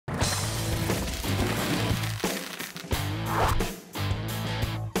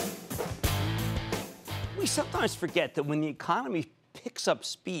sometimes forget that when the economy picks up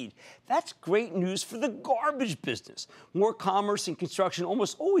speed, that's great news for the garbage business. More commerce and construction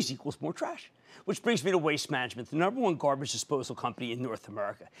almost always equals more trash. Which brings me to Waste Management, the #1 garbage disposal company in North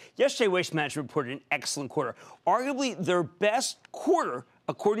America. Yesterday, Waste Management reported an excellent quarter, arguably their best quarter,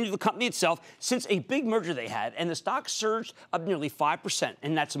 according to the company itself, since a big merger they had, and the stock surged up nearly 5%,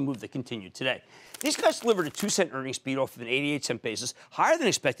 and that's a move that continued today. These guys delivered a 2-cent earnings beat off of an 88-cent basis, higher than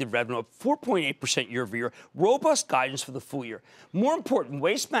expected revenue, up 4.8% year over year, robust guidance for the full year. More important,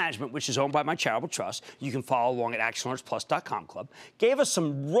 Waste Management, which is owned by my charitable trust, you can follow along at actionalertsplus.com club, gave us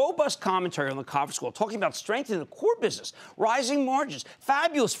some robust commentary on the conference call, talking about strength in the core business, rising margins,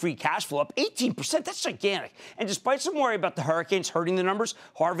 fabulous free cash flow, up 18%. That's gigantic. And despite some worry about the hurricanes hurting the numbers,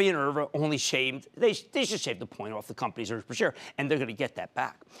 Harvey and Irma only shaved, they just shaved the point off the company's earnings per share, and they're going to get that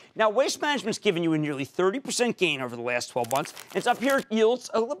back. Now, Waste Management's given you a nearly 30% gain over the last 12 months. It's up here, yields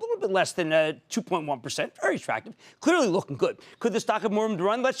a little bit less than 2.1%. Very attractive. Clearly looking good. Could the stock have more room to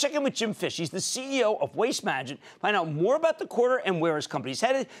run? Let's check in with Jim Fish. He's the CEO of Waste Management. Find out more about the quarter and where his company's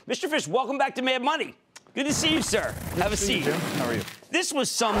headed. Mr. Fish, welcome back to Mad Money. Good to see you, sir. Have a seat. Jim. How are you? This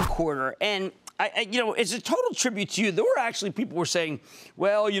was some quarter, and it's a total tribute to you. There were actually people were saying,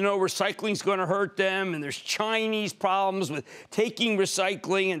 well, recycling's going to hurt them, and there's Chinese problems with taking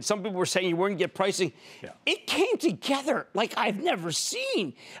recycling, and some people were saying you weren't going to get pricing. Yeah. It came together like I've never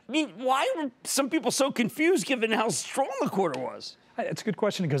seen. I mean, why were some people so confused given how strong the quarter was? It's a good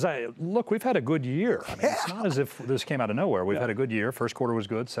question because, look, we've had a good year. I mean, it's not as if this came out of nowhere. We've had a good year. First quarter was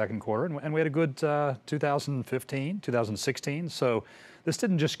good, second quarter, and we had a good 2015, 2016. So this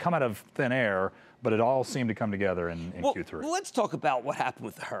didn't just come out of thin air, but it all seemed to come together in Q3. Well, let's talk about what happened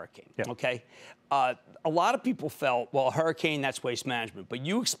with the hurricane, okay? A lot of people felt, well, a hurricane, that's Waste Management. But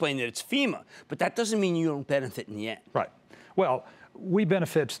you explained that it's FEMA, but that doesn't mean you don't benefit in the end. Right. Well, we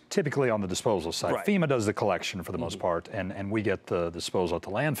benefit typically on the disposal side. Right. FEMA does the collection for the most part, and we get the disposal at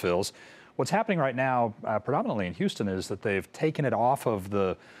the landfills. What's happening right now, predominantly in Houston, is that they've taken it off of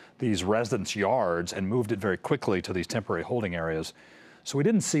these residents' yards and moved it very quickly to these temporary holding areas. So we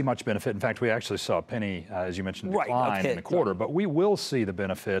didn't see much benefit. In fact, we actually saw a penny, as you mentioned, decline in the quarter. But we will see the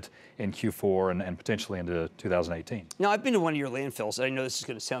benefit in Q4 and potentially into 2018. Now, I've been to one of your landfills, and I know this is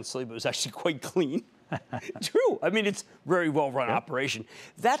going to sound silly, but it was actually quite clean. True. I mean, it's very well-run operation.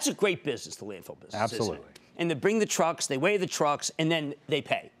 That's a great business, the landfill business. Absolutely. Isn't it? And they bring the trucks, they weigh the trucks, and then they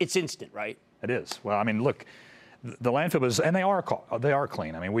pay. It's instant, right? It is. Well, I mean, look, the landfill and they are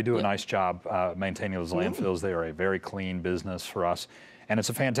clean. I mean, we do a nice job maintaining those landfills. They are a very clean business for us, and it's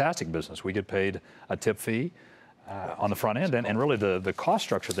a fantastic business. We get paid a tip fee on the front end, and really the cost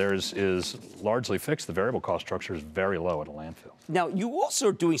structure there is largely fixed. The variable cost structure is very low at a landfill. Now, you also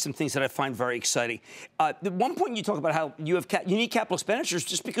are doing some things that I find very exciting. At one point, you talk about how you need capital expenditures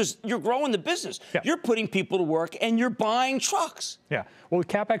just because you're growing the business. Yeah. You're putting people to work, and you're buying trucks. Yeah. Well,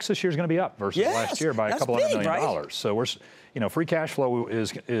 CapEx this year is going to be up versus last year by a couple $100 million. Right? So we're, free cash flow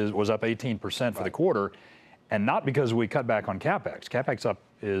was up 18% for the quarter, and not because we cut back on CapEx. CapEx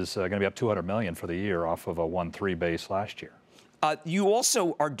is going to be up $200 million for the year off of a 1.3 base last year. You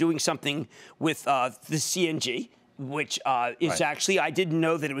also are doing something with the CNG, which is actually, I didn't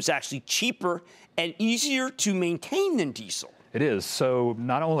know that it was actually cheaper and easier to maintain than diesel. It is. So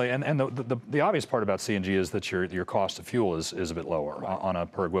not only, and the obvious part about CNG is that your cost of fuel is a bit lower on a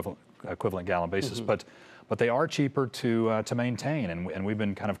per equivalent gallon basis, but they are cheaper to maintain, and we've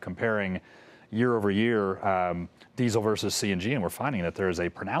been kind of comparing year over year diesel versus CNG, and we're finding that there is a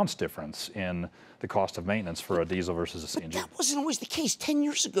pronounced difference in the cost of maintenance for a diesel versus a CNG. But that wasn't always the case. 10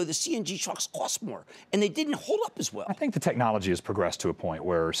 years ago, the CNG trucks cost more, and they didn't hold up as well. I think the technology has progressed to a point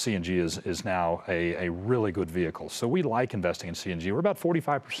where CNG is now a really good vehicle. So we like investing in CNG. We're about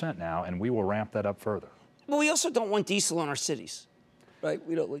 45% now, and we will ramp that up further. Well, we also don't want diesel in our cities. Right,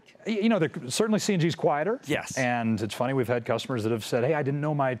 we don't like. Certainly CNG is quieter. Yes. And it's funny, we've had customers that have said, "Hey, I didn't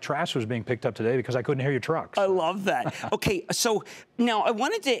know my trash was being picked up today because I couldn't hear your trucks." I love that. Okay, so now I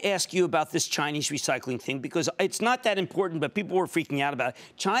wanted to ask you about this Chinese recycling thing because it's not that important, but people were freaking out about it.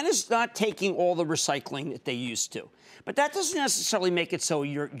 China's not taking all the recycling that they used to, but that doesn't necessarily make it so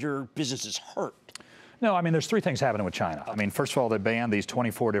your business is hurt. No, I mean, there's three things happening with China. I mean, first of all, they banned these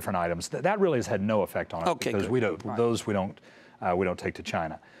 24 different items. That really has had no effect on us because we don't take to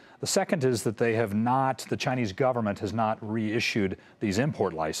China. The second is that the Chinese government has not reissued these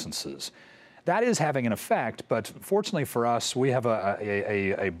import licenses. That is having an effect, but fortunately for us, we have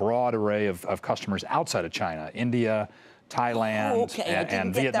a broad array of customers outside of China, India, Thailand,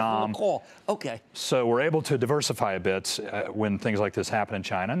 and Vietnam. Okay. So we're able to diversify a bit when things like this happen in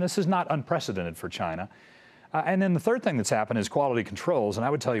China, and this is not unprecedented for China. And then the third thing that's happened is quality controls. And I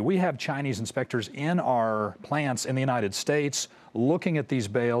would tell you, we have Chinese inspectors in our plants in the United States looking at these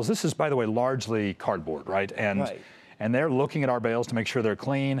bales. This is, by the way, largely cardboard, right? And they're looking at our bales to make sure they're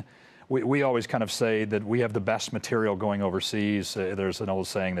clean. We always kind of say that we have the best material going overseas. There's an old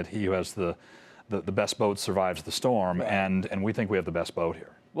saying that he who has the best boat survives the storm, right. and we think we have the best boat here.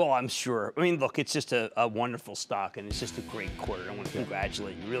 Well, I'm sure. I mean, look, it's just a wonderful stock, and it's just a great quarter. I want to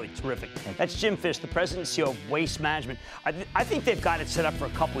congratulate you. Really terrific. That's Jim Fish, the president and CEO of Waste Management. I think they've got it set up for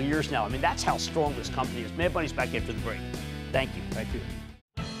a couple of years now. I mean, that's how strong this company is. Mad Money's back after the break. Thank you. Thank you.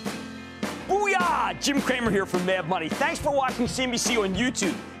 Booyah! Jim Cramer here from Mad Money. Thanks for watching CNBC on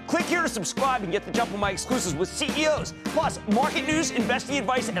YouTube. Click here to subscribe and get the jump on my exclusives with CEOs, plus market news, investing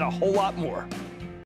advice, and a whole lot more.